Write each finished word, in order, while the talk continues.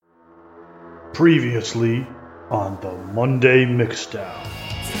Previously on the Monday Mixdown.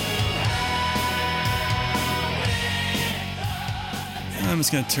 I'm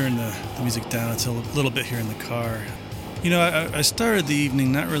just going to turn the music down a little bit here in the car. You know, I started the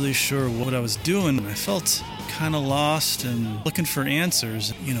evening not really sure what I was doing. I felt kind of lost and looking for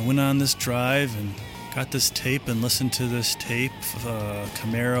answers. You know, went on this drive and got this tape and listened to this tape of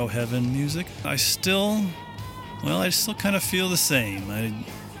Camaro Heaven music. I still kind of feel the same. I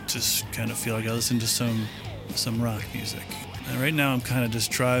just kind of feel like I listen to some rock music. And right now I'm kind of just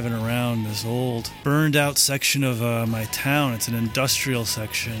driving around this old, burned out section of my town. It's an industrial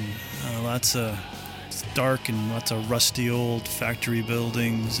section. It's dark and lots of rusty old factory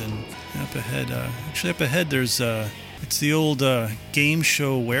buildings. And up ahead there's it's the old game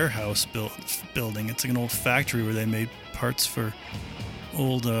show warehouse building. It's like an old factory where they made parts for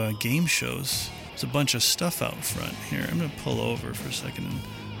old game shows. There's a bunch of stuff out in front here. I'm going to pull over for a second and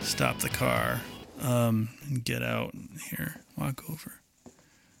stop the car and get out here. Walk over.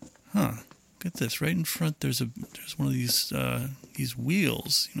 Look at this. Right in front there's one of these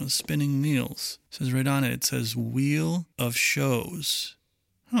wheels, spinning wheels. It says right on it, it says Wheel of Shows.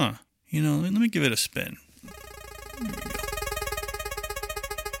 Let me give it a spin. There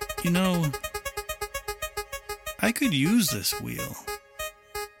we go. I could use this wheel.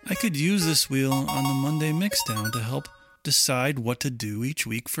 I could use this wheel on the Monday Mixdown to help decide what to do each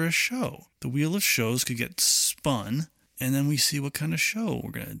week for a show. The Wheel of Shows could get spun, and then we see what kind of show we're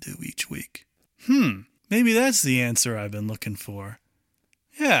going to do each week. Maybe that's the answer I've been looking for.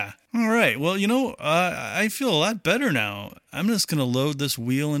 Yeah, all right. Well, I feel a lot better now. I'm just going to load this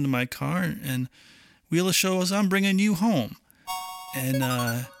wheel into my car, and Wheel of Shows, I'm bringing you home. And,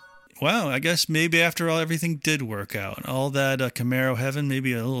 I guess maybe after all, everything did work out. All that Camaro Heaven,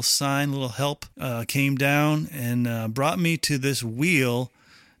 maybe a little sign, a little help came down and brought me to this wheel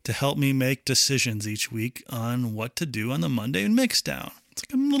to help me make decisions each week on what to do on the Monday Mixdown. It's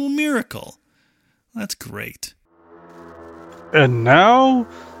like a little miracle. That's great. And now,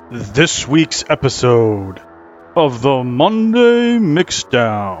 this week's episode of the Monday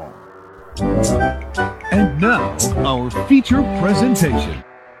Mixdown. And now, our feature presentation.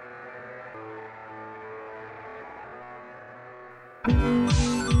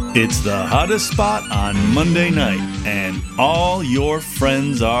 It's the hottest spot on Monday night, and all your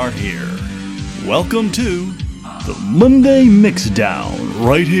friends are here. Welcome to the Monday Mixdown,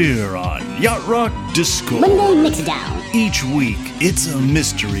 right here on Yacht Rock Discord. Monday Mixdown. Each week, it's a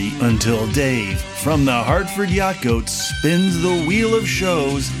mystery until Dave from the Hartford Yacht Goats spins the Wheel of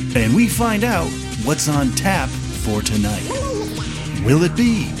Shows, and we find out what's on tap for tonight. Will it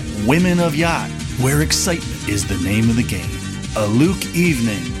be Women of Yacht, where excitement is the name of the game? A Luke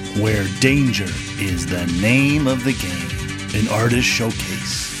evening, where danger is the name of the game. An artist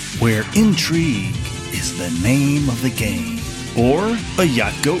showcase, where intrigue is the name of the game. Or a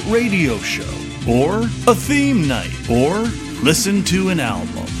Yacht Goat radio show. Or a theme night. Or listen to an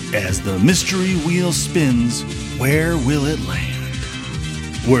album. As the mystery wheel spins, where will it land?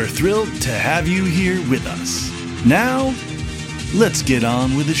 We're thrilled to have you here with us. Now, let's get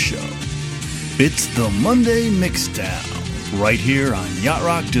on with the show. It's the Monday Mixdown, right here on Yacht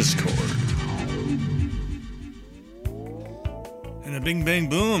Rock Discord. And a bing bang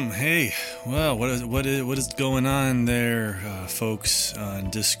boom. Hey, well, what is going on there, folks on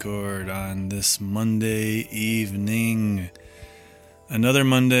Discord on this Monday evening? Another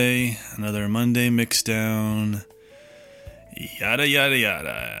Monday Mixdown. Yada yada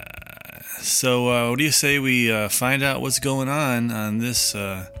yada. So, what do you say we find out what's going on this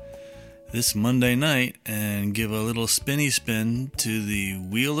Monday night and give a little spinny spin to the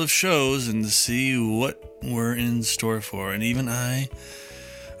Wheel of Shows and see what we're in store for. And even I,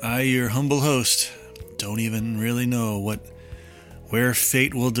 your humble host, don't even really know where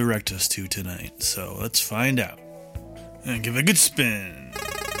fate will direct us to tonight. So let's find out. And give it a good spin.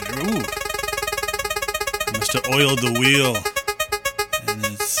 Ooh. I must have oiled the wheel. And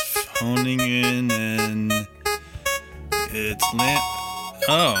it's honing in and it's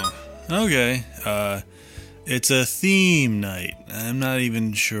Oh. Okay, it's a theme night. I'm not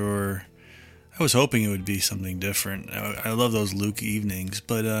even sure. I was hoping it would be something different. I love those Luke evenings,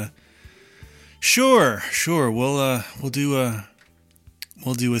 but sure. We'll do a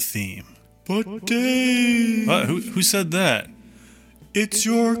theme. But Dave, who said that? It's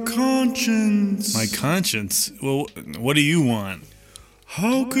your conscience. My conscience? Well, what do you want?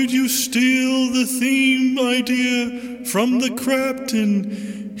 How could you steal the theme idea from the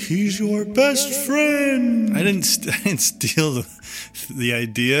captain? He's your best friend. I didn't steal the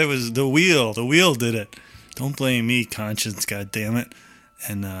idea. It was the wheel. The wheel did it. Don't blame me, conscience. God damn it.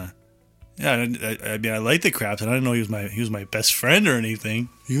 And Yeah, I mean, I like the Craps, and I didn't know he was my best friend or anything.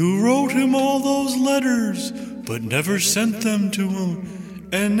 You wrote him all those letters, but never sent them to him,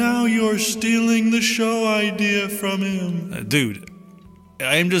 and now you're stealing the show idea from him. Dude,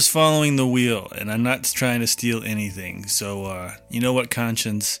 I'm just following the wheel, and I'm not trying to steal anything. So, you know what,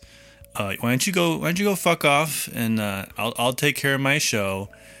 Conscience? Why don't you go fuck off, and I'll take care of my show,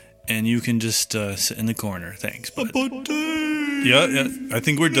 and you can just sit in the corner. Thanks, bud. Yeah, I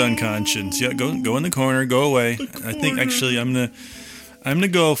think we're done, Conscience. Yeah, go in the corner, go away. I think actually I'm gonna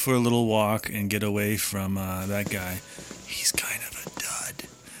go for a little walk and get away from that guy. He's kind of a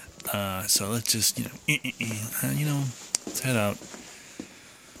dud. So let's just let's head out.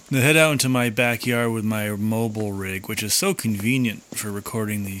 Head out into my backyard with my mobile rig, which is so convenient for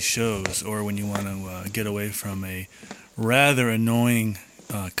recording these shows, or when you want to get away from a rather annoying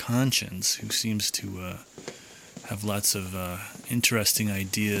Conscience who seems to have lots of interesting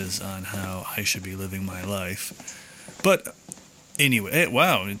ideas on how I should be living my life. But anyway,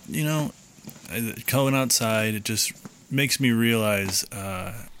 wow, going outside, it just makes me realize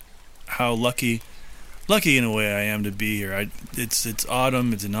how lucky in a way I am to be here. It's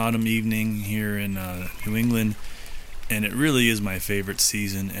autumn. It's an autumn evening here in New England, and it really is my favorite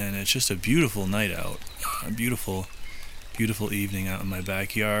season. And it's just a beautiful night out, a beautiful evening out in my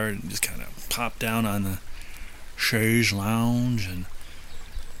backyard. And just kind of pop down on the chaise lounge, and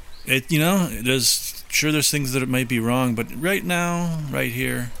there's things that it might be wrong, but right now, right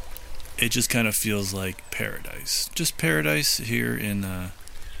here, it just kind of feels like paradise. Just paradise here in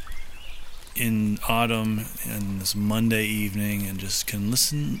autumn and this Monday evening, and just can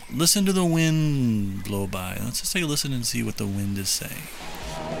listen to the wind blow by. Let's just take a listen and see what the wind is saying.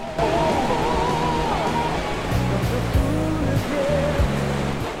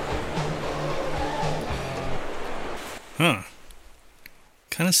 Huh.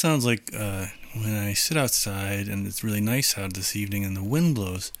 Kind of sounds like when I sit outside and it's really nice out this evening and the wind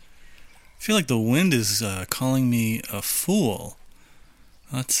blows, I feel like the wind is calling me a fool.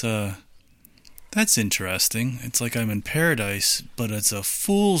 That's interesting. It's like I'm in paradise, but it's a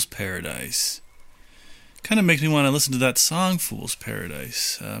fool's paradise. Kind of makes me want to listen to that song, Fool's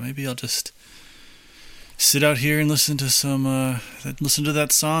Paradise. Maybe I'll just sit out here and listen to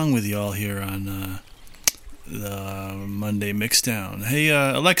that song with y'all here on the Monday Mixdown. Hey,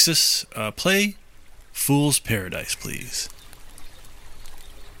 Alexis, play Fool's Paradise, please.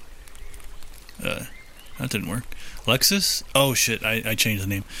 That didn't work. Alexis? Oh, shit, I changed the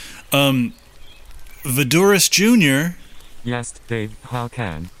name. Vidurus Jr. Yes, Dave, how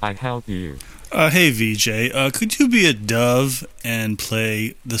can I help you? Hey, VJ, could you be a dove and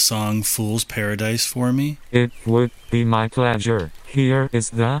play the song Fool's Paradise for me? It would be my pleasure. Here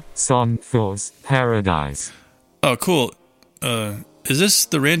is the song Fool's Paradise. Oh, cool. Is this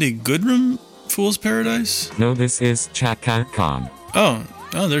the Randy Goodrum Fool's Paradise? No, this is Chaka Khan. Oh,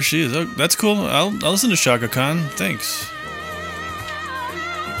 there she is. Oh, that's cool. I'll listen to Chaka Khan. Thanks.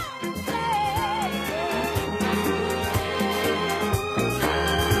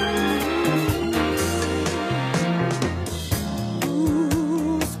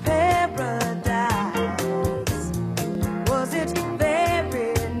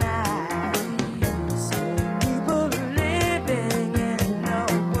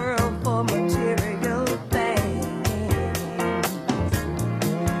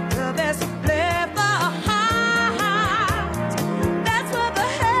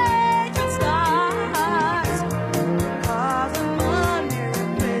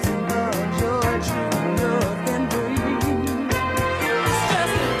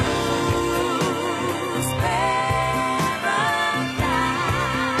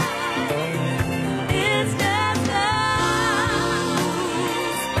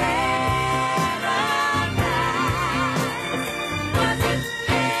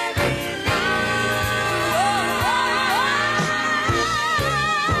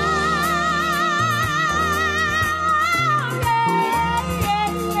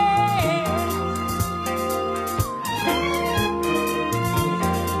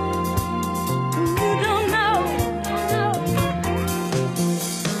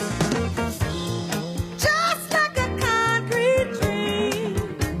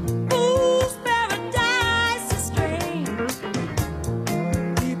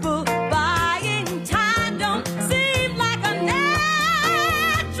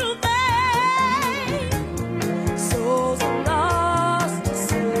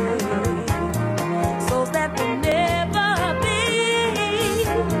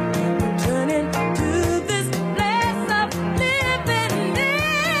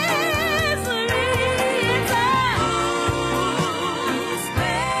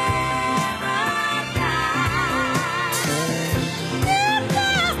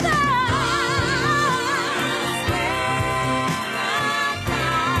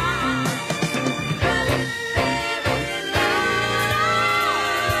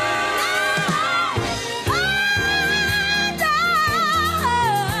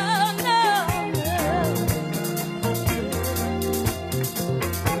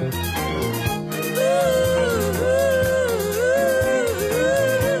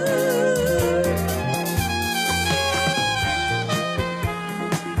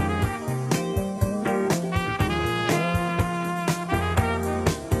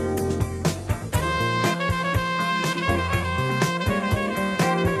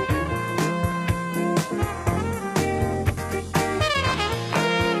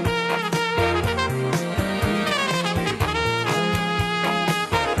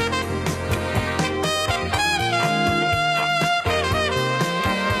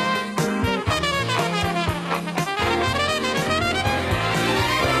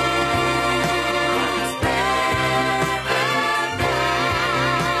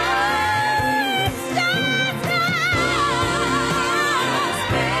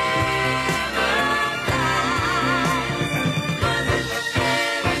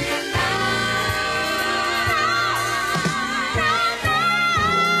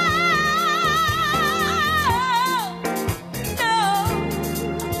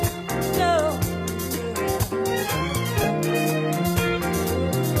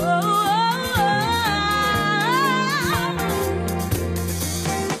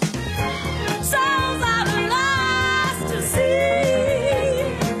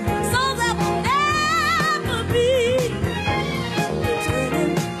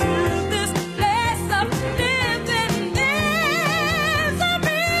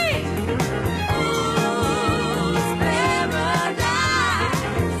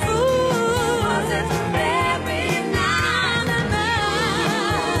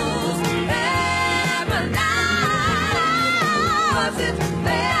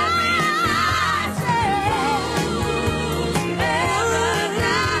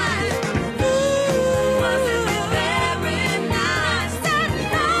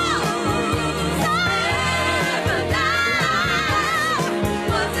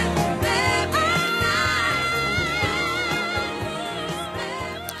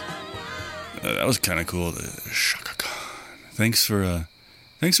 That was kind of cool. Shaka Khan. Thanks for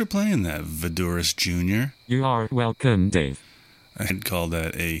playing that, Vidorus Jr. You are welcome, Dave. I'd call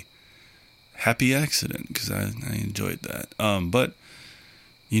that a happy accident because I enjoyed that. But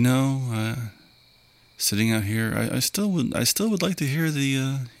sitting out here, I still would like to hear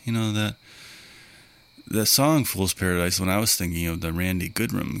the that song "Fool's Paradise." When I was thinking of the Randy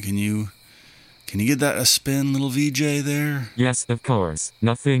Goodrum, can you give that a spin, little VJ there? Yes, of course.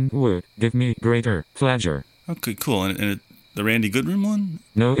 Nothing would give me greater pleasure. Okay, cool. And the Randy Goodrum one?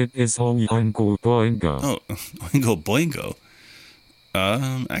 No, it is Oingo Boingo. Oh, Oingo Boingo.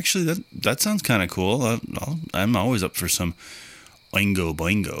 Actually, that sounds kind of cool. I'm always up for some Oingo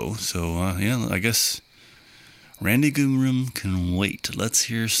Boingo. So, yeah, I guess Randy Goodrum can wait. Let's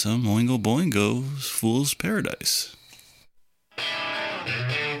hear some Oingo Boingo's Fool's Paradise.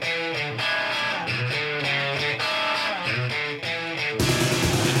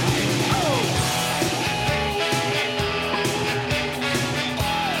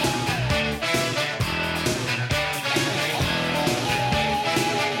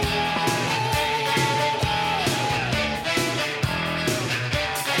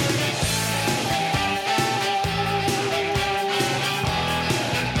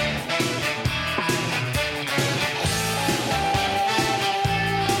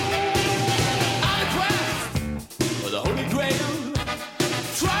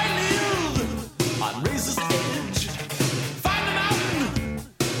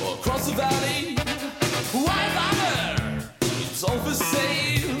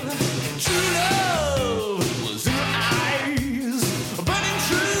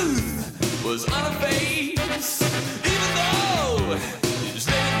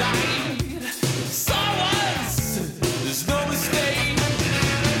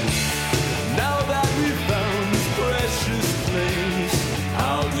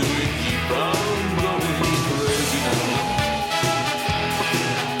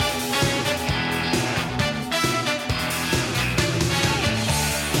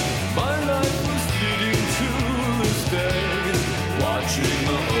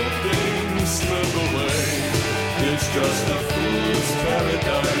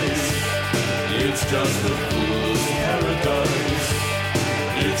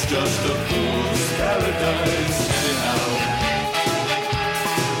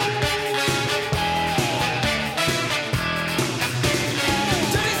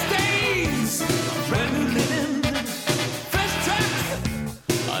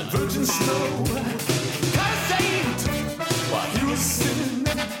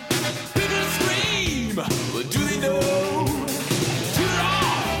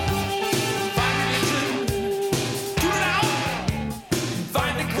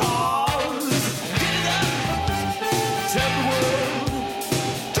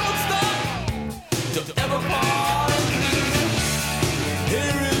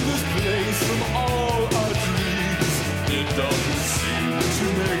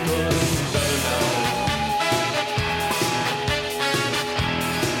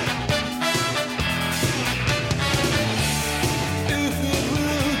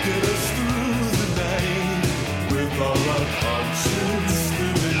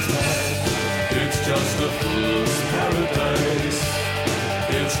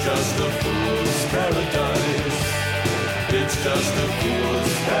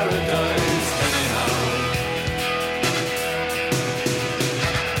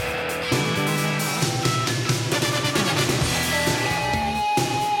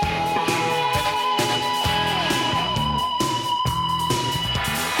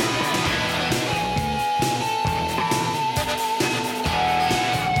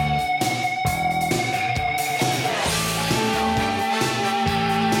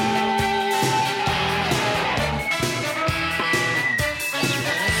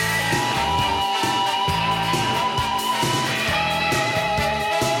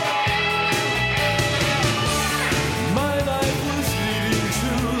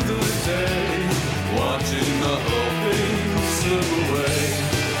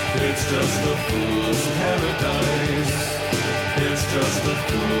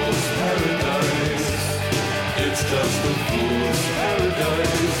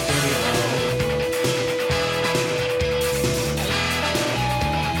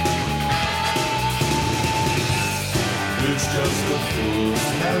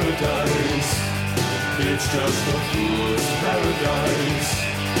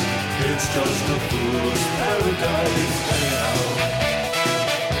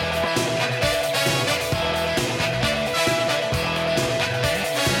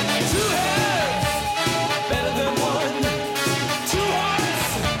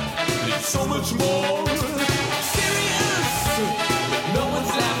 So much much more serious. No one's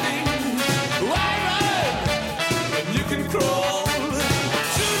laughing. Why run when you can crawl?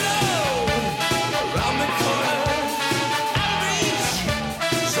 Too low around the corner. Out of reach,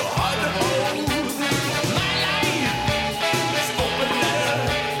 so hard to hold. My life is open letter.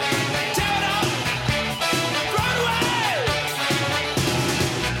 Tear it up, run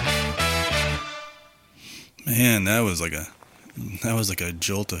away. Man, that was like a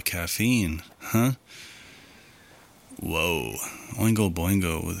jolt of caffeine, huh? Whoa. Oingo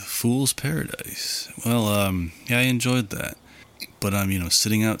Boingo with Fool's Paradise. Well, yeah, I enjoyed that. But I'm,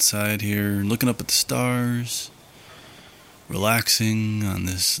 sitting outside here, looking up at the stars, relaxing on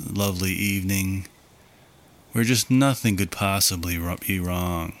this lovely evening where just nothing could possibly be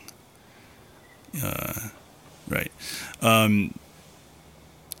wrong. Right.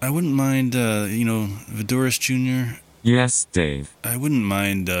 I wouldn't mind, Voudouris Jr. Yes, Dave. I wouldn't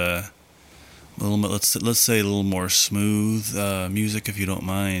mind let's say a little more smooth music if you don't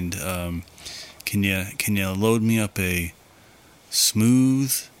mind. Can you load me up a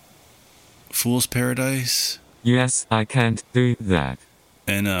smooth Fool's Paradise? Yes, I can't do that.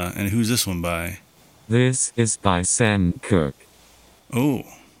 And who's this one by? This is by Sam Cooke. Oh.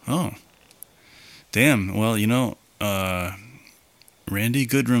 Damn. Well, Randy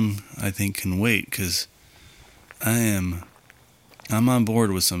Goodrum, I think, can wait, because I'm on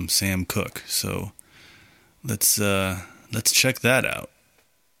board with some Sam Cooke. So let's check that out.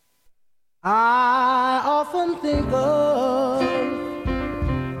 I often think of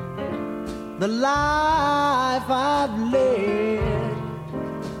the life I've led,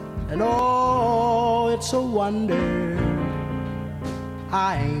 and oh, it's a wonder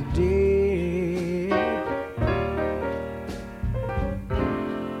I ain't dead.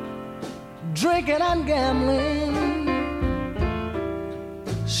 Drinking and gambling,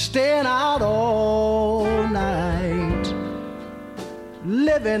 staying out all night,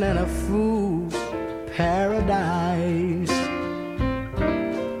 living in a fool's paradise.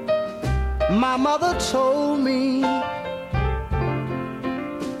 My mother told me,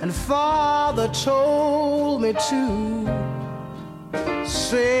 and father told me too,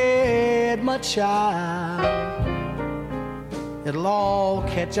 said, my child, it'll all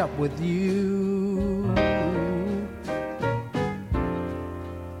catch up with you.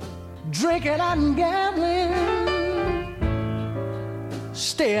 Drinking and gambling,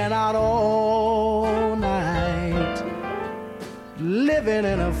 staying out all night, living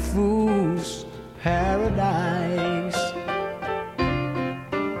in a fool's paradise.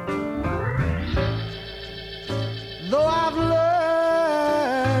 Though I've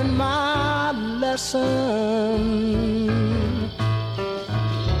learned my lesson,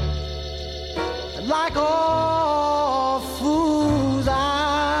 like all fools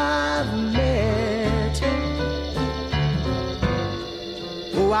I've met,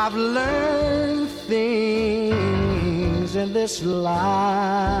 oh, I've learned things in this life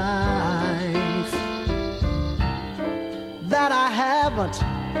that I haven't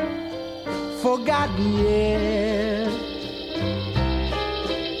forgotten yet.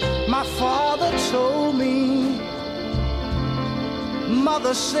 My father told me,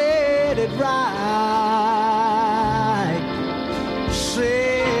 mother said it right,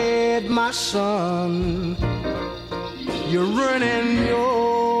 said, my son, you're ruining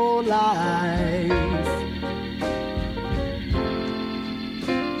your life,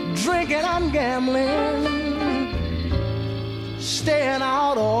 drinking and gambling, staying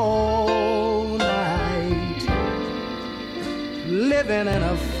out all night, living in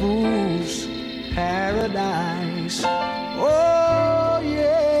a fool's paradise. Oh yeah,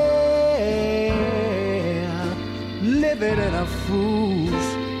 living in a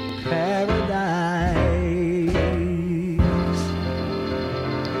fool's paradise.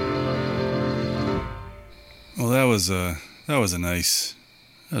 Well, that was a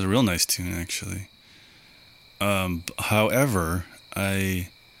real nice tune, actually. However,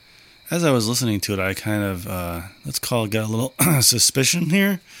 as I was listening to it, I kind of got a little suspicion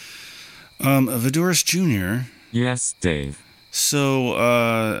here. Voudouris Jr. Yes, Dave.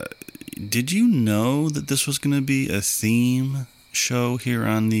 So, did you know that this was going to be a theme show here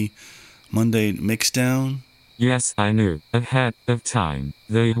on the Monday Mixdown? Yes, I knew ahead of time.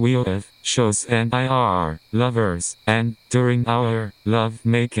 The Wheel of Shows and I are lovers, and during our love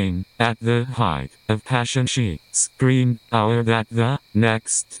making, at the height of passion, she screamed out that the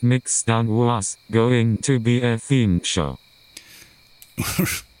next Mixdown was going to be a theme show.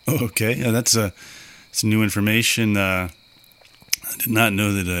 Okay, yeah, that's new information. I did not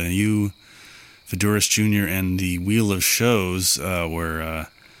know that you, Voudouris Jr., and the Wheel of Shows were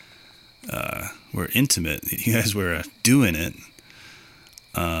were intimate. You guys were doing it.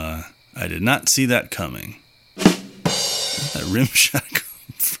 I did not see that coming. Where'd that rim shot come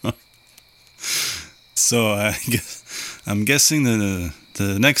from? So I'm guessing that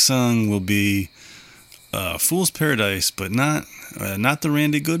the next song will be "Fool's Paradise," but not the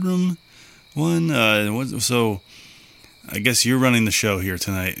Randy Goodrum one. So I guess you're running the show here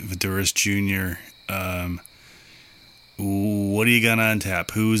tonight, Viduris Jr. What do you got on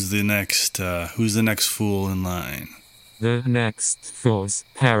tap? Who's the next fool in line? The next Fool's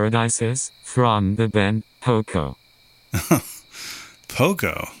Paradise is from the band Poco.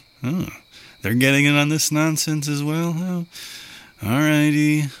 Poco. Oh, they're getting in on this nonsense as well. Oh,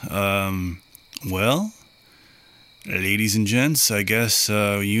 alrighty. Well, ladies and gents, I guess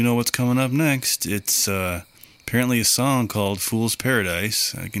you know what's coming up next. It's apparently a song called "Fool's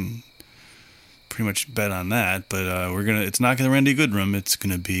Paradise." I can pretty much bet on that, but it's not gonna Randy Goodrum. It's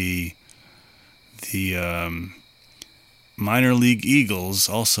gonna be the Minor League Eagles,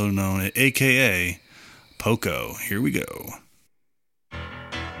 also known as AKA Poco. Here we go.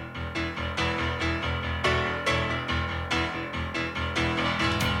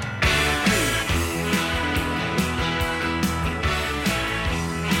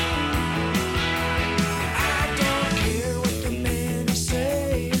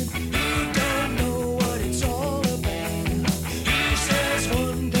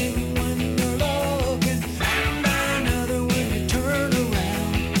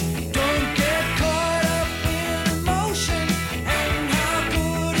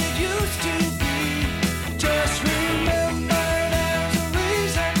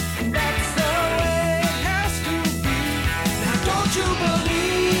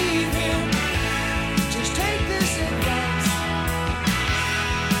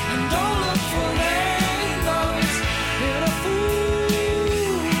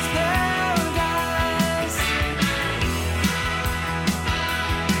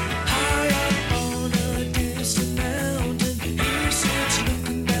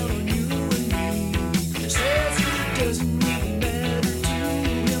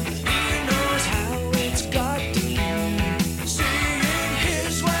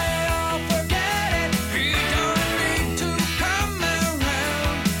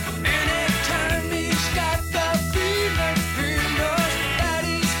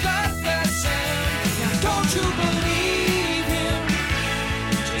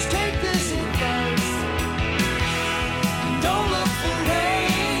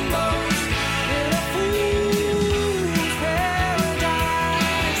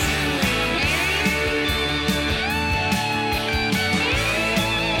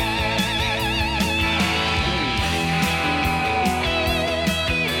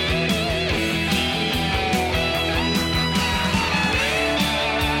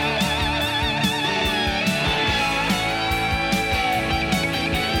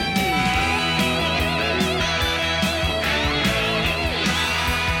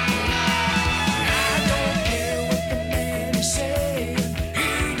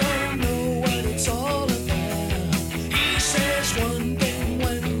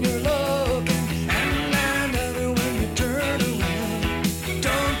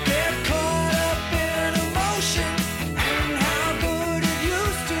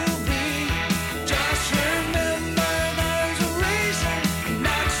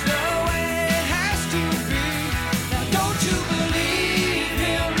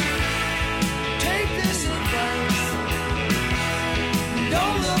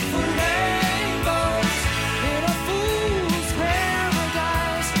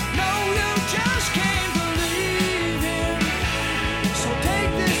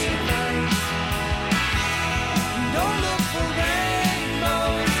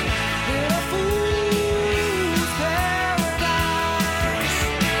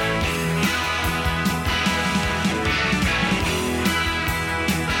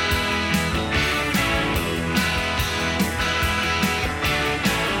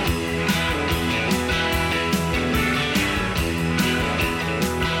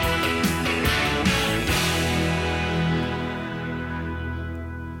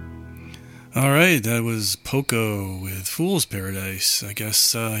 All right, that was Poco with Fool's Paradise. I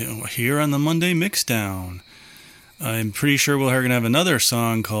guess here on the Monday Mixdown. I'm pretty sure we're going to have another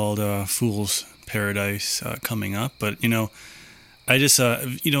song called Fool's Paradise coming up. But, I just,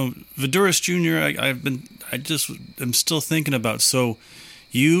 Viduris Jr., I'm still thinking about, so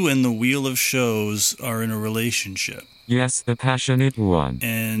you and the Wheel of Shows are in a relationship. Yes, a passionate one.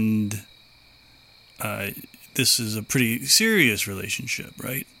 And this is a pretty serious relationship,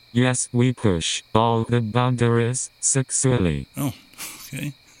 right? Yes, we push all the boundaries sexually. Oh,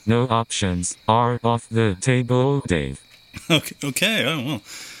 okay. No options are off the table, Dave. Okay, I don't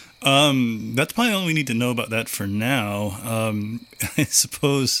know. That's probably all we need to know about that for now. I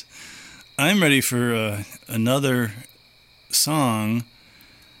suppose I'm ready for another song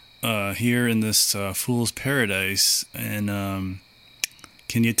here in this Fool's Paradise. And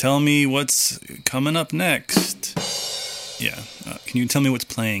can you tell me what's coming up next? Yeah, can you tell me what's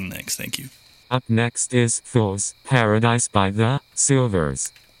playing next? Thank you. Up next is Fool's Paradise by the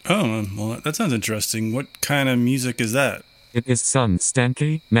Silvers. Oh, well, that sounds interesting. What kind of music is that? It is some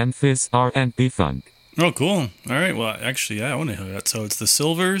stanky Memphis R&B funk. Oh, cool. All right, well, actually, yeah, I want to hear that. So it's the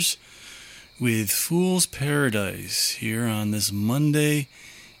Silvers with Fool's Paradise here on this Monday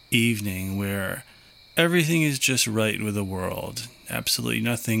evening where everything is just right with the world. Absolutely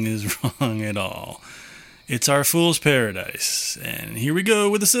nothing is wrong at all. It's our Fool's Paradise, and here we go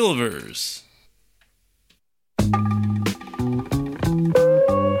with the Silvers.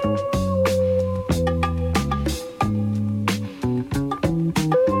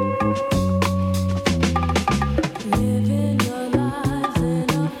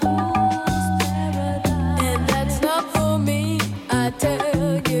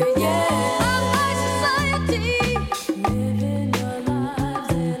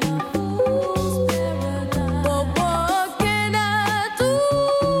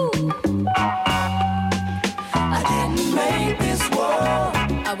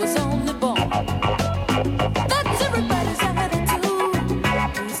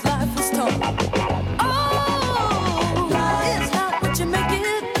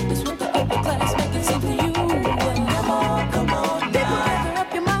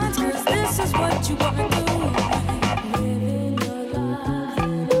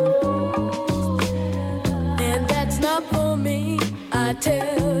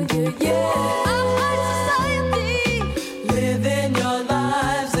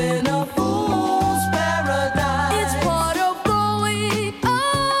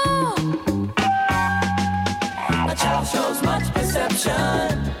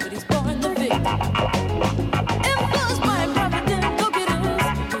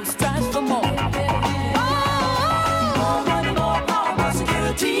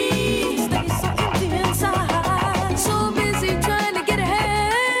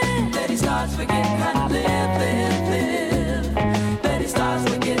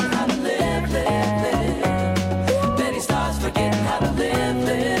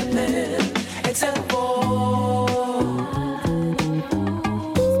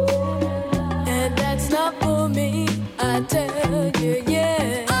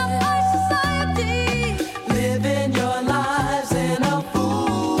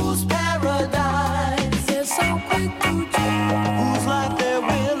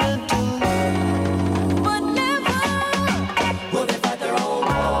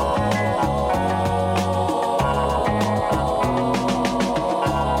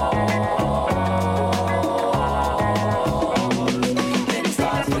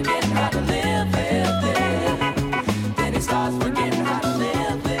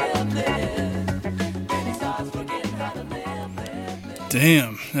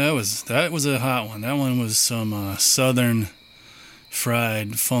 Damn, that was a hot one. That one was some southern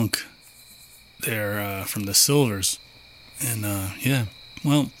fried funk there from the Silvers. And yeah,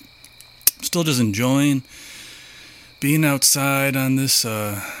 well, still just enjoying being outside on this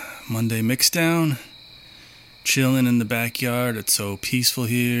Monday mixdown, chilling in the backyard. It's so peaceful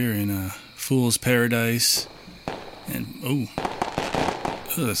here in Fool's Paradise. And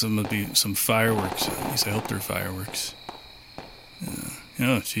there must be some fireworks. At least I hope they're fireworks.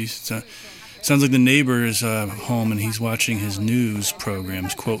 Oh, geez. Sounds like the neighbor is home and he's watching his news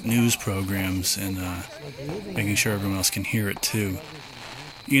programs, quote, news programs, and making sure everyone else can hear it too.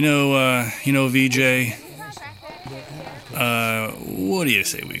 You know, VJ, what do you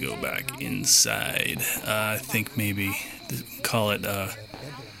say we go back inside? I think maybe call it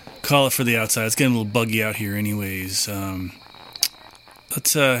for the outside. It's getting a little buggy out here anyways.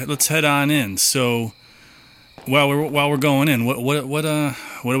 Let's head on in. So, while we're going in, what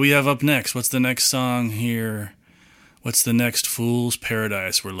do we have up next? What's the next song here? What's the next Fool's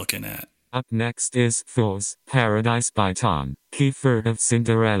Paradise we're looking at? Up next is Fool's Paradise by Tom Kiefer of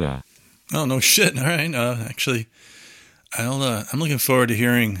Cinderella. Oh, no shit. All right. Actually, I'm looking forward to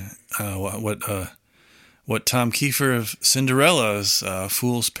hearing what Tom Kiefer of Cinderella's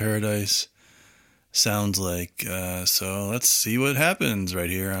Fool's Paradise sounds like. So let's see what happens right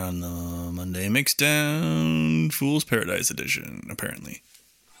here on the Monday Mixdown Fool's Paradise edition, apparently.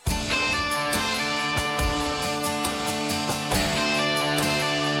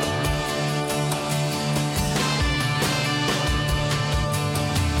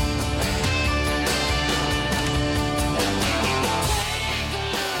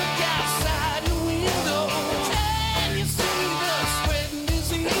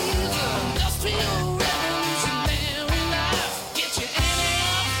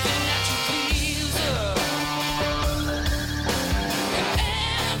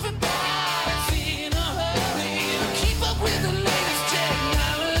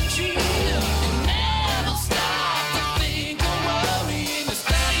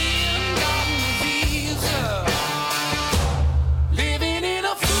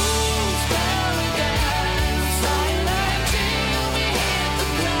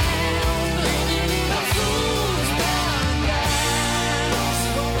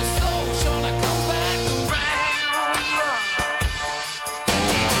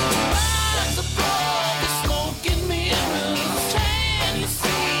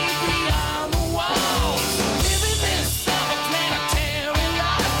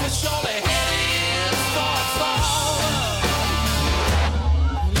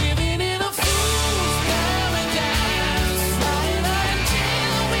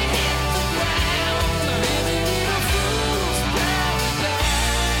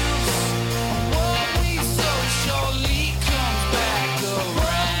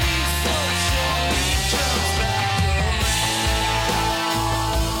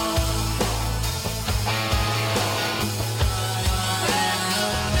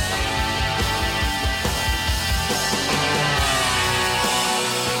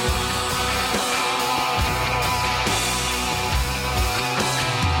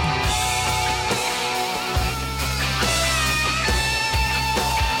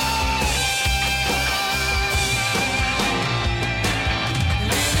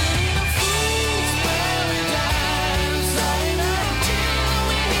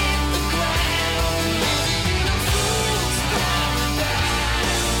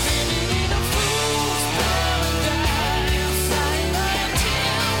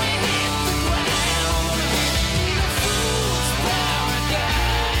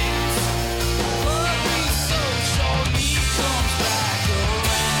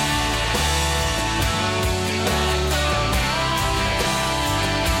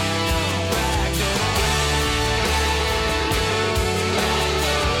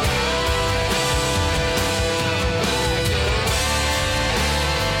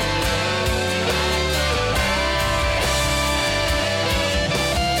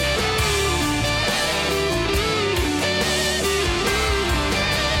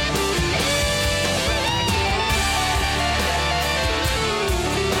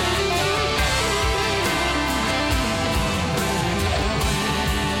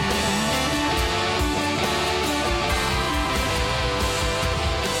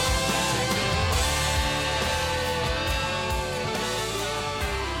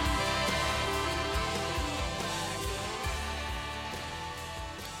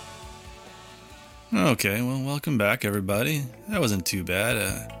 Okay, well, welcome back, everybody. That wasn't too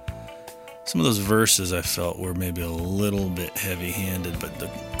bad. Some of those verses I felt were maybe a little bit heavy-handed, but the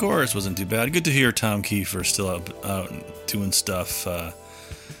chorus wasn't too bad. Good to hear Tom Kiefer still out doing stuff. I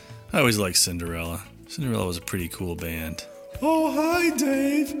always liked Cinderella. Cinderella was a pretty cool band. Oh, hi,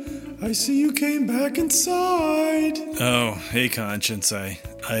 Dave. I see you came back inside. Oh, hey, Conscience. I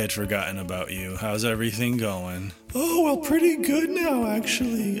had forgotten about you. How's everything going? Oh, well, pretty good now,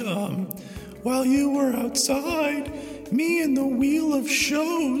 actually. While you were outside, me and the Wheel of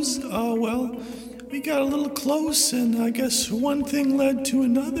Shows, we got a little close, and I guess one thing led to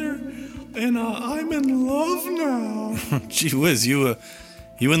another, and I'm in love now. Gee whiz, you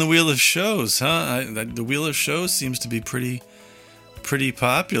and the Wheel of Shows, huh? The Wheel of Shows seems to be pretty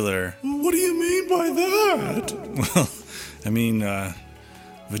popular. What do you mean by that? Well, I mean,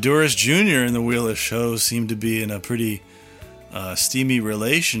 Voudouris Jr. and the Wheel of Shows seem to be in a pretty steamy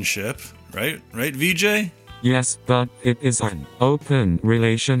relationship, right? Right, VJ? Yes, but it is an open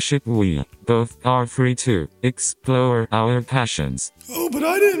relationship. We both are free to explore our passions. Oh, but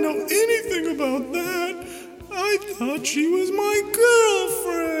I didn't know anything about that. I thought she was my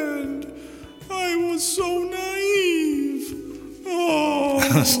girlfriend. I was so naive.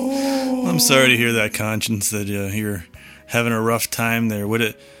 Oh. I'm sorry to hear that, Conscience, that you're having a rough time there. Would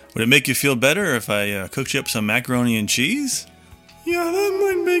it make you feel better if I cooked you up some macaroni and cheese? Yeah, that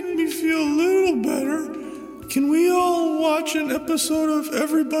might make me feel a little better. Can we all watch an episode of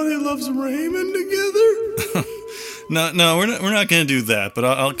Everybody Loves Raymond together? No, we're not gonna do that. But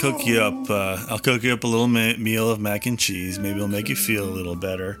I'll cook you up. I'll cook you up a little meal of mac and cheese. Maybe it'll make you feel a little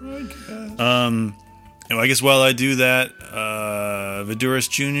better. I guess while I do that, Voudouris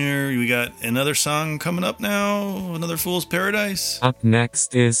Jr., we got another song coming up now. Another Fool's Paradise. Up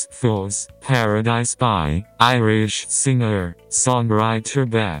next is Fool's Paradise by Irish singer songwriter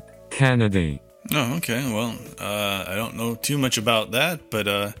Beth Kennedy. Oh, okay. Well, I don't know too much about that, but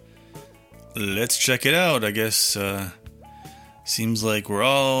let's check it out. I guess seems like we're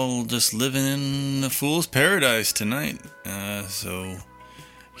all just living in a fool's paradise tonight. So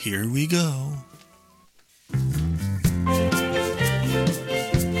here we go.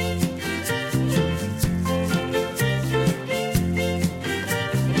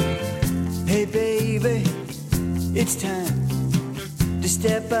 Hey baby, it's time to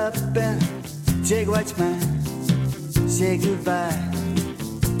step up and take what's mine. Say goodbye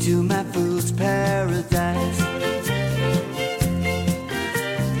to my fool's paradise.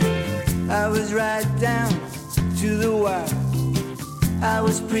 I was right down to the wire. I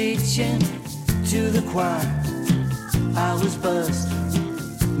was preaching to the choir. I was buzzed,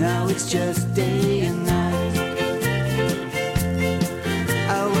 now it's just day and night.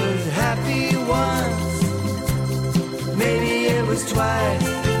 I was happy once, maybe it was twice.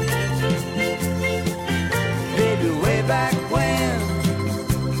 Baby, way back when,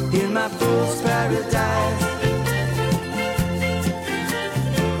 in my fool's paradise.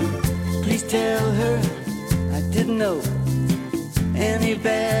 Please tell her I didn't know any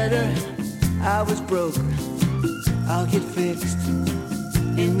better. I was broke, I'll get fixed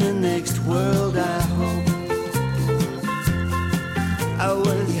in the next world, I hope. I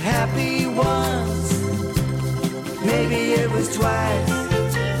was happy once, maybe it was twice.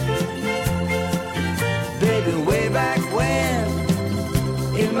 Baby, way back when,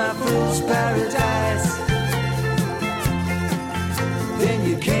 in my fool's paradise. Then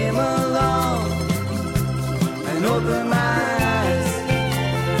you came along and opened my eyes.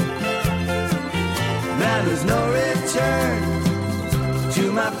 Now there's no return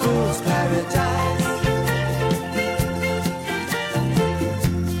to my fool's paradise.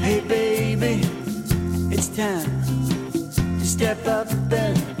 Hey baby, it's time to step up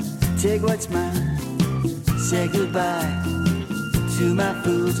and take what's mine. Say goodbye to my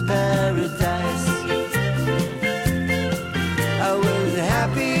fool's paradise. I was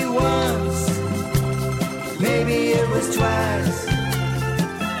happy once, maybe it was twice.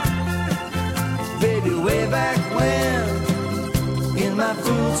 Baby, way back when, in my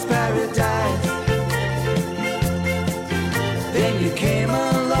fool's paradise. Then you came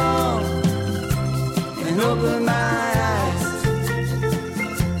along and opened my eyes.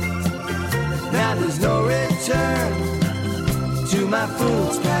 Now there's no return to my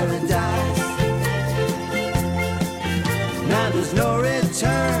fool's paradise. Now there's no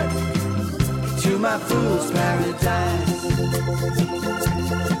return to my fool's paradise.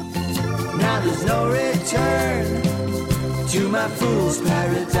 Now there's no return to my fool's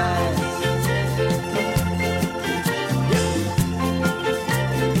paradise.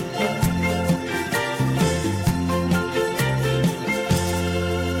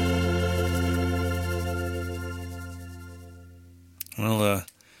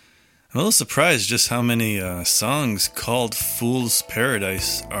 I'm a little surprised just how many songs called Fool's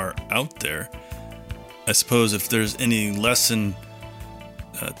Paradise are out there. I suppose if there's any lesson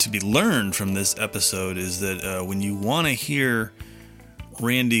to be learned from this episode is that when you want to hear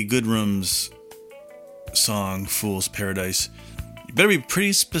Randy Goodrum's song Fool's Paradise, you better be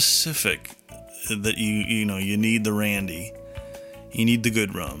pretty specific that you need the Randy, you need the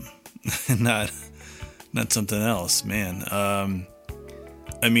Goodrum, not something else, man.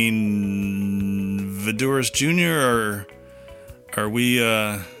 I mean, Voudouris Jr. Are we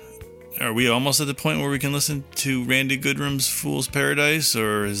almost at the point where we can listen to Randy Goodrum's Fool's Paradise,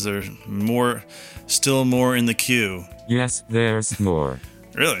 or is there still more in the queue? Yes, there's more.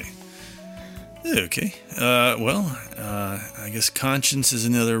 Really? Okay. I guess Conscience is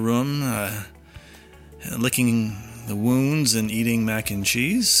in the other room, licking the wounds and eating mac and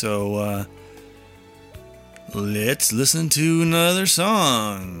cheese. So let's listen to another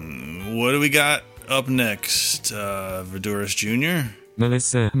song. What do we got up next, Voudouris Jr.?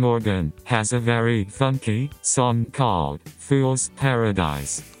 Melissa Morgan has a very funky song called Fool's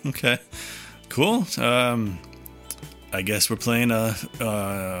Paradise. Okay, cool. I guess we're playing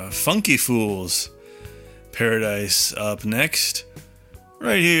Funky Fool's Paradise up next,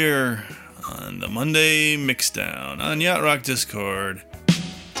 right here on the Monday Mixdown on Yacht Rock Discord.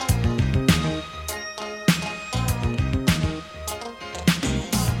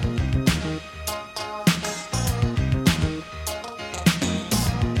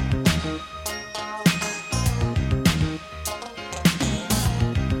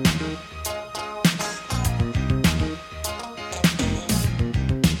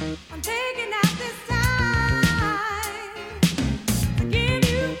 I'm taking out this time to give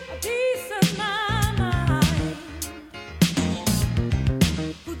you a piece of my mind.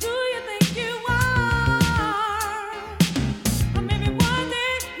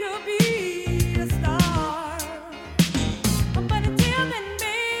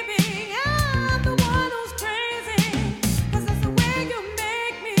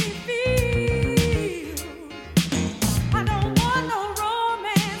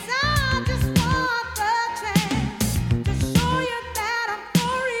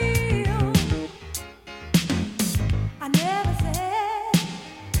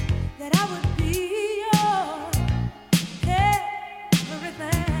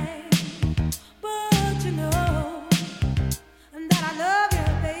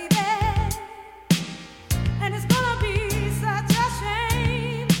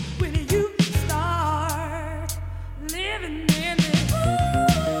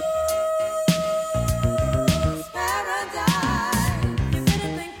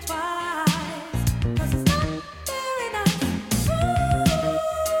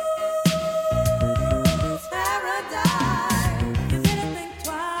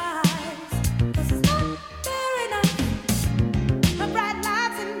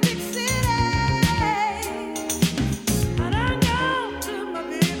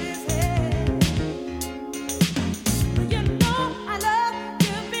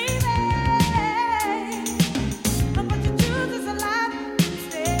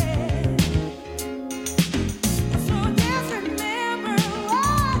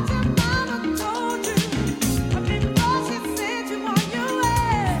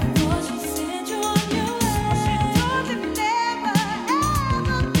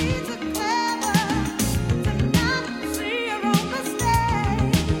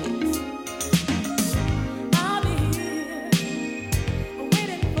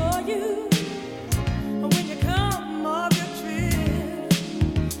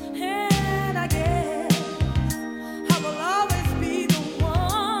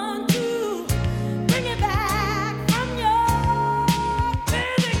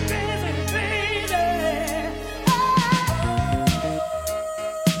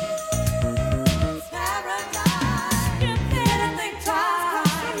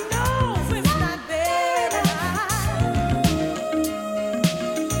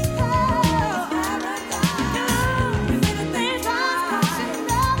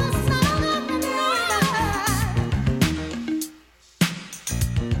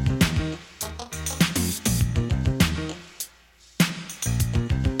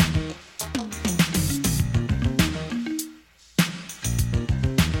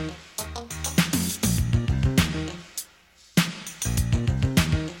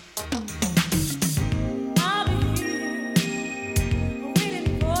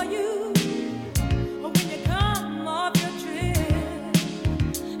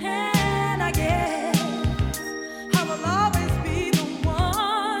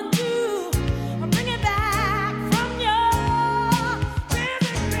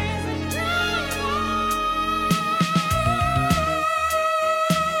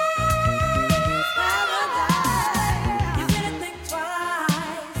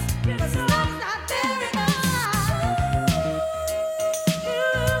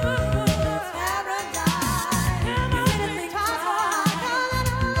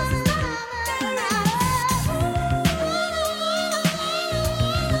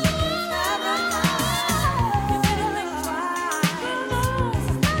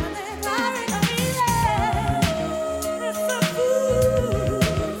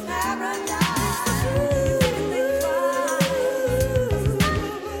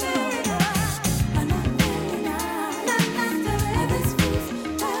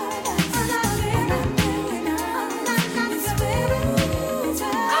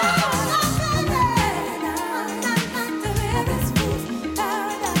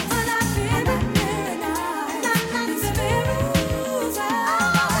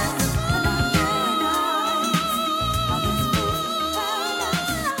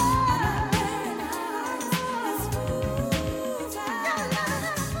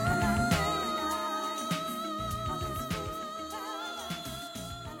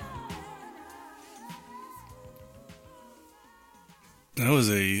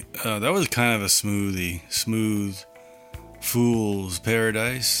 That was kind of a smooth Fool's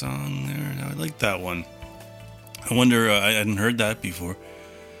Paradise song there. I like that one. I wonder, I hadn't heard that before.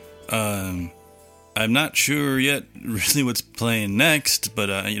 I'm not sure yet really what's playing next, but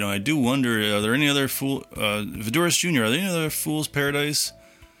I do wonder, are there any other Voudouris Jr., are there any other Fool's Paradise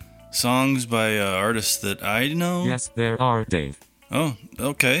songs by artists that I know? Yes, there are, Dave. Oh,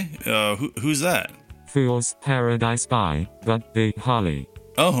 okay. Who's that? Fool's Paradise by Buddy Holly.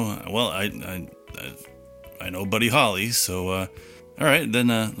 Oh, well, I know Buddy Holly, so all right, then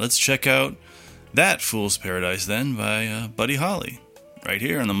let's check out that Fool's Paradise then by Buddy Holly, right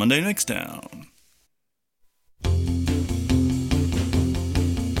here on the Monday Mixdown.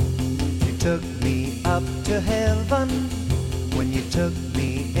 You took me up to heaven when you took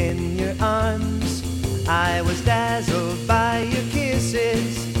me in your arms. I was dazzled by your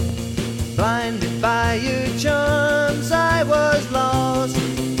kisses, blinded by your charms. I was lost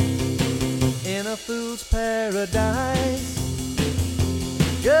in a fool's paradise,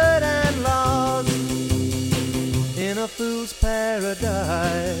 good and lost in a fool's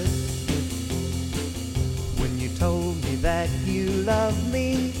paradise. When you told me that you loved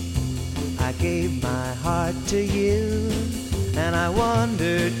me, I gave my heart to you, and I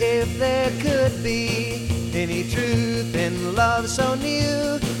wondered if there could be any truth in love so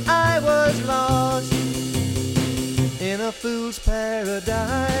new. I was lost in a fool's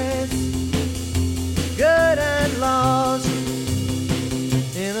paradise, good and lost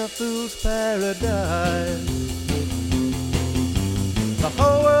in a fool's paradise. The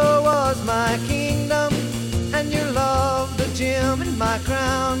whole world was my kingdom, and your love the gem in my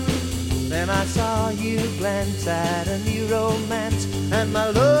crown. Then I saw you glance at a new romance, and my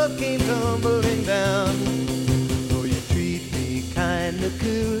love came tumbling down. Oh, you treat me kinda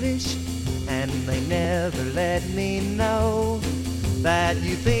coolish, and they never let me know that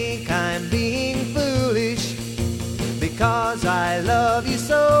you think I'm being foolish. Because I love you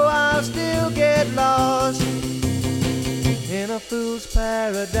so, I'll still get lost in a fool's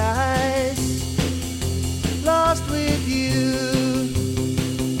paradise, lost with you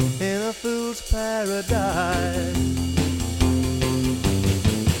in a fool's paradise.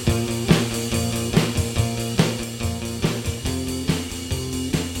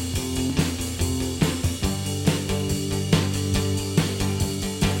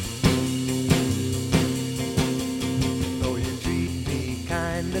 Oh, you treat me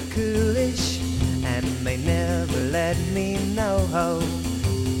kinda coolish, and they never let me know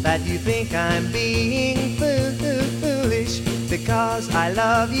that you think I'm being foolish. Because I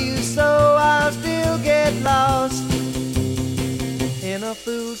love you so, I'll still get lost in a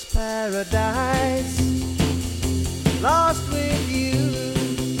fool's paradise, lost with you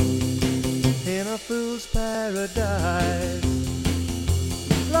in a fool's paradise,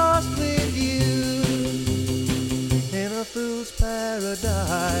 lost with you in a fool's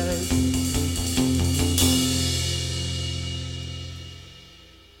paradise.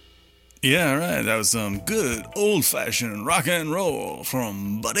 Yeah, all right. That was some good old-fashioned rock and roll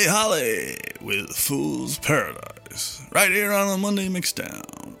from Buddy Holly with Fool's Paradise. Right here on the Monday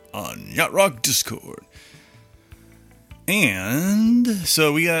Mixdown on Yacht Rock Discord. And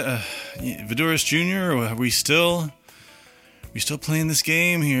so we got Voudouris Jr. Are we still playing this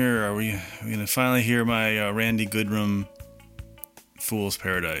game here? Are we going to finally hear my Randy Goodrum Fool's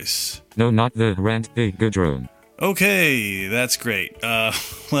Paradise? No, not the Randy Goodrum. Okay, that's great.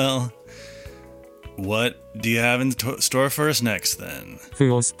 Well, what do you have in store for us next, then?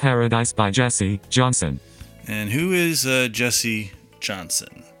 Fool's Paradise by Jesse Johnson. And who is Jesse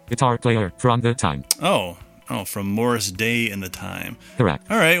Johnson? Guitar player from The Time. Oh, from Morris Day and The Time.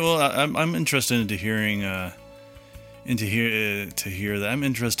 Correct. All right. Well, I'm interested into hearing to hear that. I'm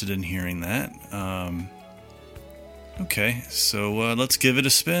interested in hearing that. Okay, so let's give it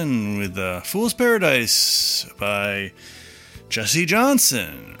a spin with Fool's Paradise by Jesse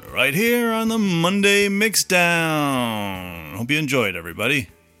Johnson, right here on the Monday Mixdown. Hope you enjoyed, everybody.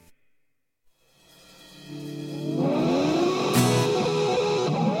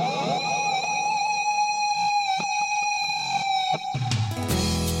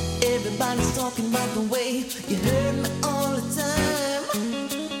 Everybody's talking about the way you hurt me all the time.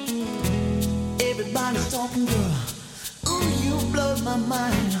 Everybody's talking, girl. Ooh, you blow my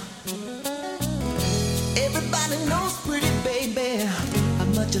mind. Everybody knows, pretty baby, how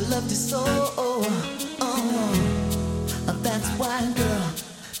much I loved you so. That's why, girl,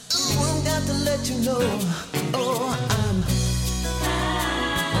 ooh, I've got to let you know. I'm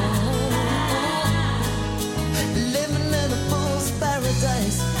living in a fool's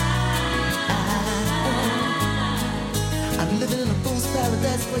paradise. I'm living in a fool's paradise.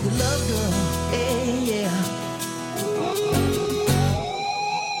 you love, girl. Hey, yeah.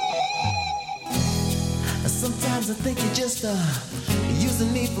 Sometimes I think you're just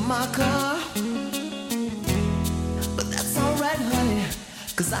using me for my car. But that's alright, honey,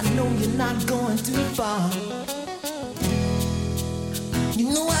 'cause I know you're not going too far. You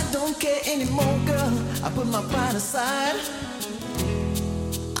know I don't care anymore, girl. I put my pride aside.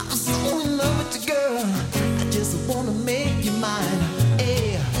 I'm so in love with you, girl. I just wanna make you mine.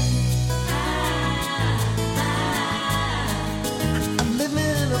 Hey. I'm living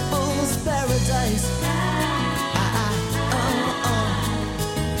in a fool's paradise.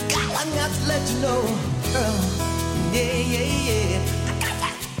 God, I got to let you know, girl. Yeah, yeah, yeah.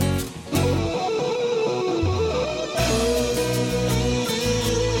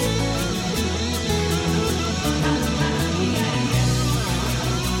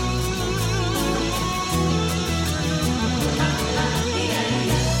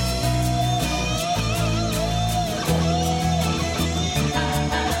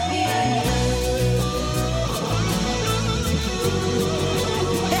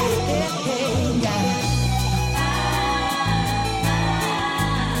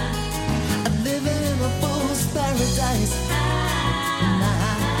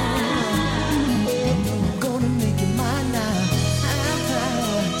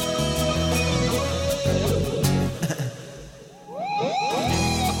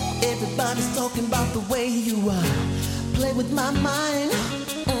 Everybody's talking about the way you play with my mind.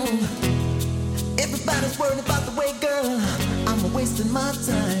 Everybody's worried about the way, girl, I'm wasting my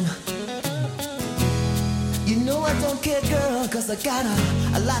time. You know I don't care, girl, 'cause I got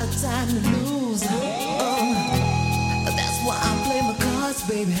a lot of time to lose. That's why I play my cards,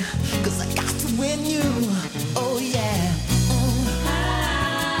 baby, 'cause I got to win you. Oh yeah.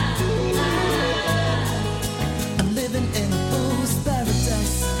 I'm living in a fool's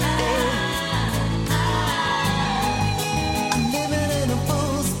paradise. I'm living in a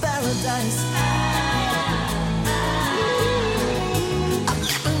fool's paradise. I'm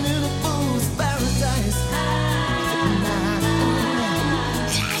living in a fool's paradise.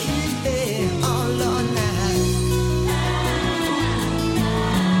 Yeah, oh Lord,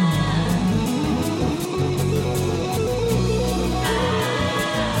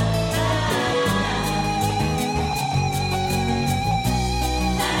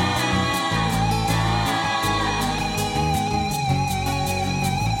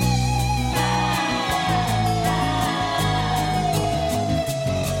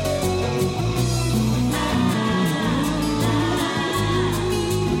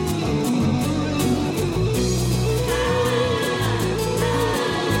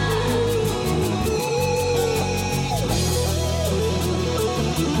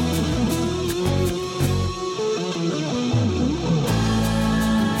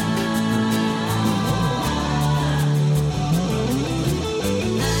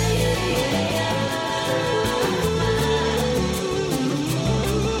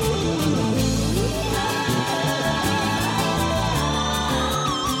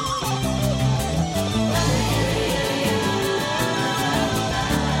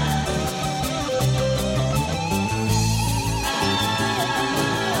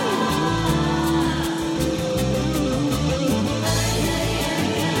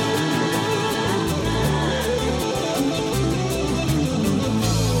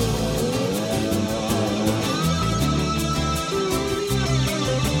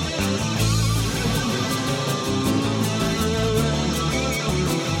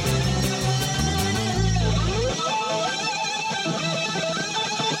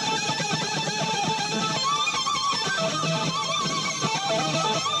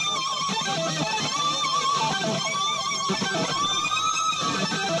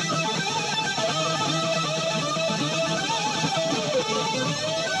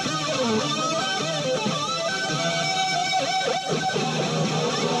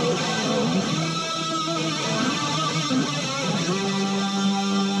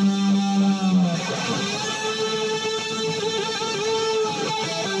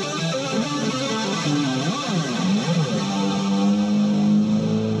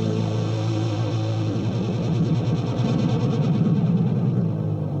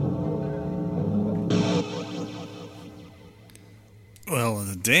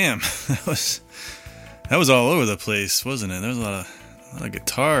 Damn, that was all over the place, wasn't it? There was a lot of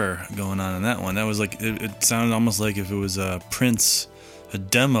guitar going on in that one. That was like it sounded almost like if it was a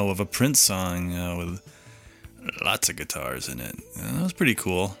demo of a Prince song with lots of guitars in it. That was pretty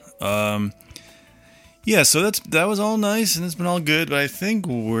cool. Yeah, so that was all nice and it's been all good, but I think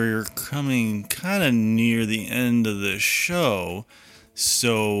we're coming kind of near the end of the show.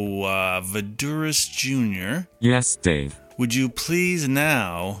 So, Vidurus Jr., Yes, Dave. would you please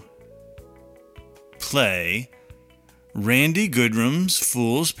now play Randy Goodrum's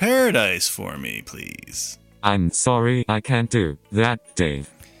Fool's Paradise for me, please? I'm sorry I can't do that, Dave.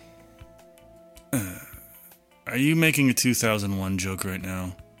 Are you making a 2001 joke right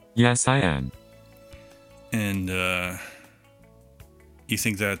now? Yes, I am. And, you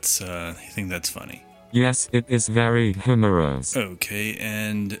think that's funny? Yes, it is very humorous. Okay,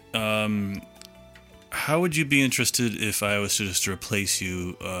 and, how would you be interested if I was to just replace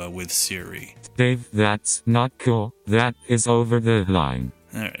you, with Siri? Dave, that's not cool. That is over the line.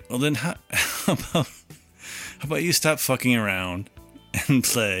 Alright, well then, how about you stop fucking around and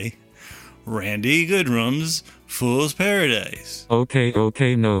play Randy Goodrum's Fool's Paradise? Okay,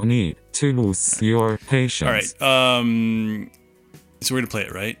 no need to lose your patience. Alright, so we're gonna play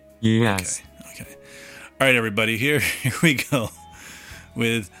it, right? Yes. Okay. Alright, everybody, here we go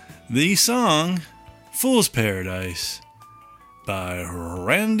with the song Fool's Paradise by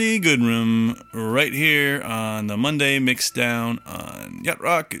Randy Goodrum right here on the Monday Mixdown on Yacht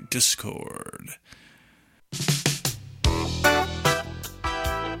Rock Discord.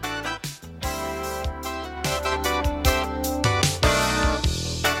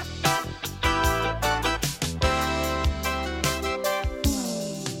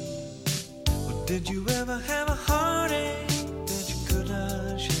 Did you ever have a heartache that you could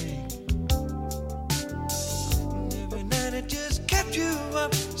not shake? And every night it just kept you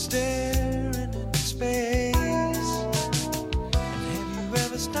up staring into space. And have you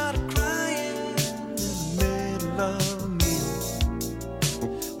ever started crying in the middle of a meal?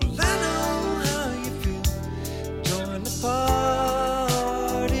 Well, I know how you feel. Join the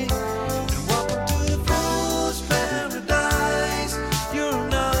party and welcome to the Fool's Paradise. You're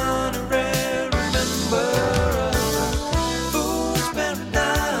an honorary member of the Fool's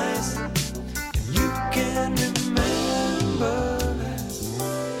Paradise, and you can remember that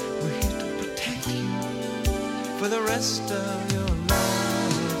we're here to protect you for the rest of your life.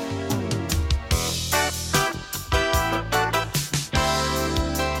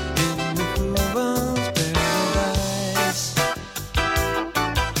 In the Fool's Paradise.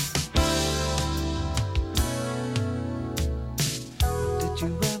 Did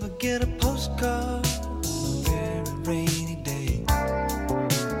you ever get a postcard on a very rainy day?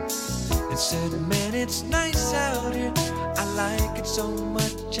 It said, man, it's nice out here. I like it so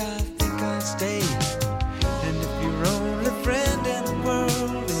much, I think I'll stay. And if your only friend in the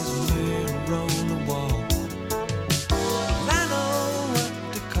world is a mirror on the wall, well, I know what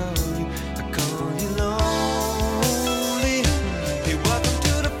to call you. I call you lonely. Hey, welcome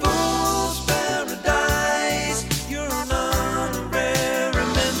to the Fool's Paradise. You're an honorary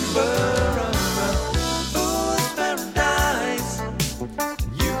member of the Fool's Paradise. And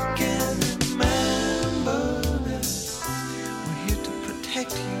you can remember that we're here to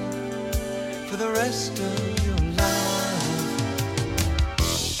protect you for the rest of your life.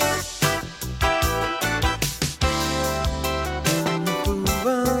 In the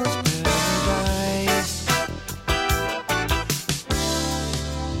Fool's Paradise.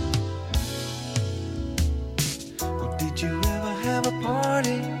 Well, did you ever have a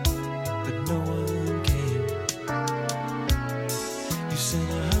party but no one came? You sent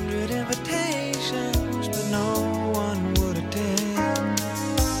 100 invitations but no one would attend.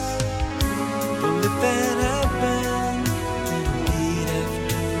 Well, if that happened, then repeat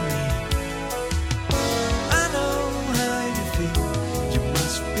after me. I know how you feel. You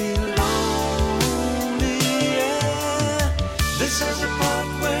must be lonely. Yeah. This is a part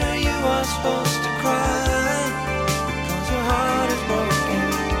where you are supposed to cry because your heart is broken.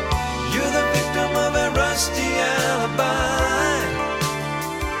 You're the victim of a rusty alibi.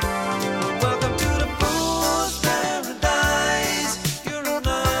 Welcome to the Fool's Paradise. You're an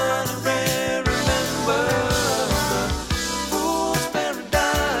honorary member of the Fool's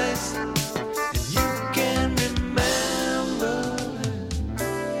Paradise. And you can remember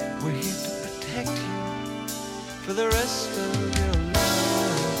that we're here to protect you for the rest of your life.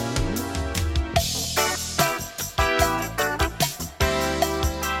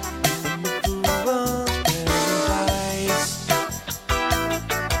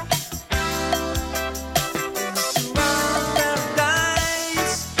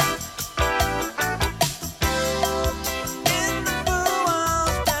 In the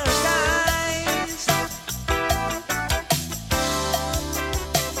Fool's Paradise.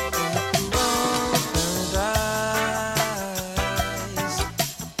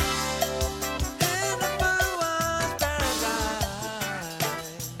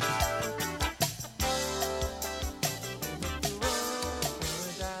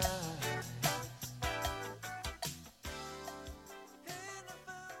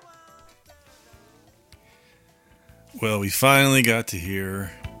 Well, we finally got to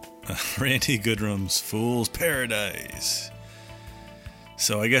hear Randy Goodrum's Fool's Paradise.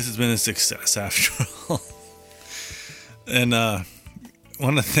 So I guess it's been a success after all. And I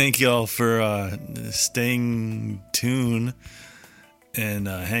want to thank y'all for staying tuned and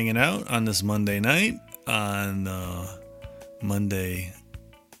hanging out on this Monday night on Monday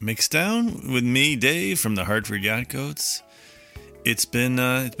Mixdown with me, Dave, from the Hartford Yacht Goats. It's been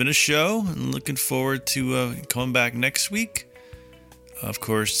a show, and looking forward to coming back next week. Of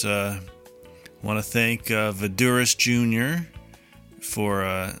course, want to thank Viduris Jr.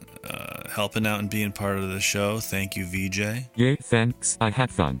 for helping out and being part of the show. Thank you, VJ. Yeah, thanks. I had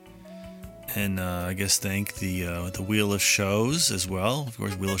fun. And I guess thank the Wheel of Shows as well. Of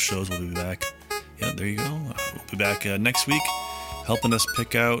course, Wheel of Shows will be back. Yeah, there you go. We'll be back next week, helping us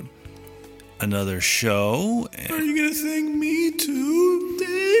pick out another show. Are you gonna thank me too,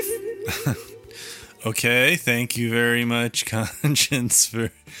 Dave? Okay, thank you very much, Conscience,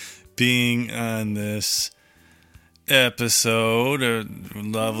 for being on this episode.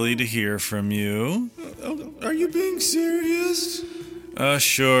 Lovely to hear from you. Are you being serious?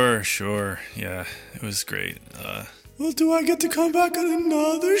 Sure. Yeah, it was great. Well, do I get to come back on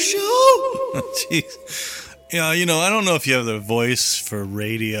another show? Jeez. Yeah, I don't know if you have the voice for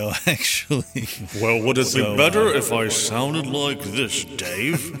radio, actually. Well, would it be So, better if I sounded like this,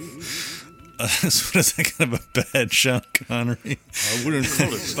 Dave? What is that kind of a bad Sean Connery? I wouldn't call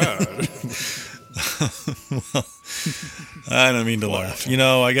it bad. Well, I don't mean to laugh.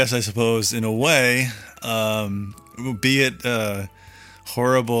 I guess I suppose in a way, be it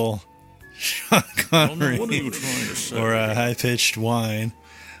horrible Sean Connery what are you trying to say? or a high-pitched whine,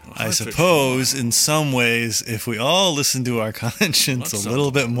 I suppose in some ways, if we all listen to our conscience a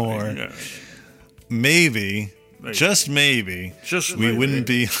little bit more, maybe, just maybe, we wouldn't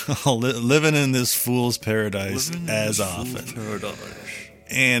be all living in this fool's paradise as often.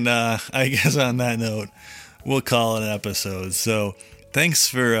 And I guess on that note, we'll call it an episode. So thanks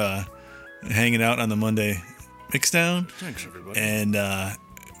for hanging out on the Monday Mixdown. Thanks, everybody. And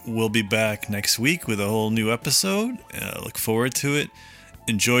we'll be back next week with a whole new episode. Look forward to it.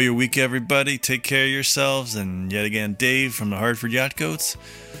 Enjoy your week, everybody. Take care of yourselves. And yet again, Dave from the Hartford Yacht Goats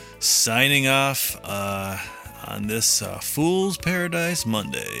signing off on this Fool's Paradise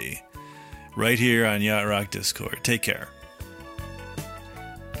Monday right here on Yacht Rock Discord. Take care.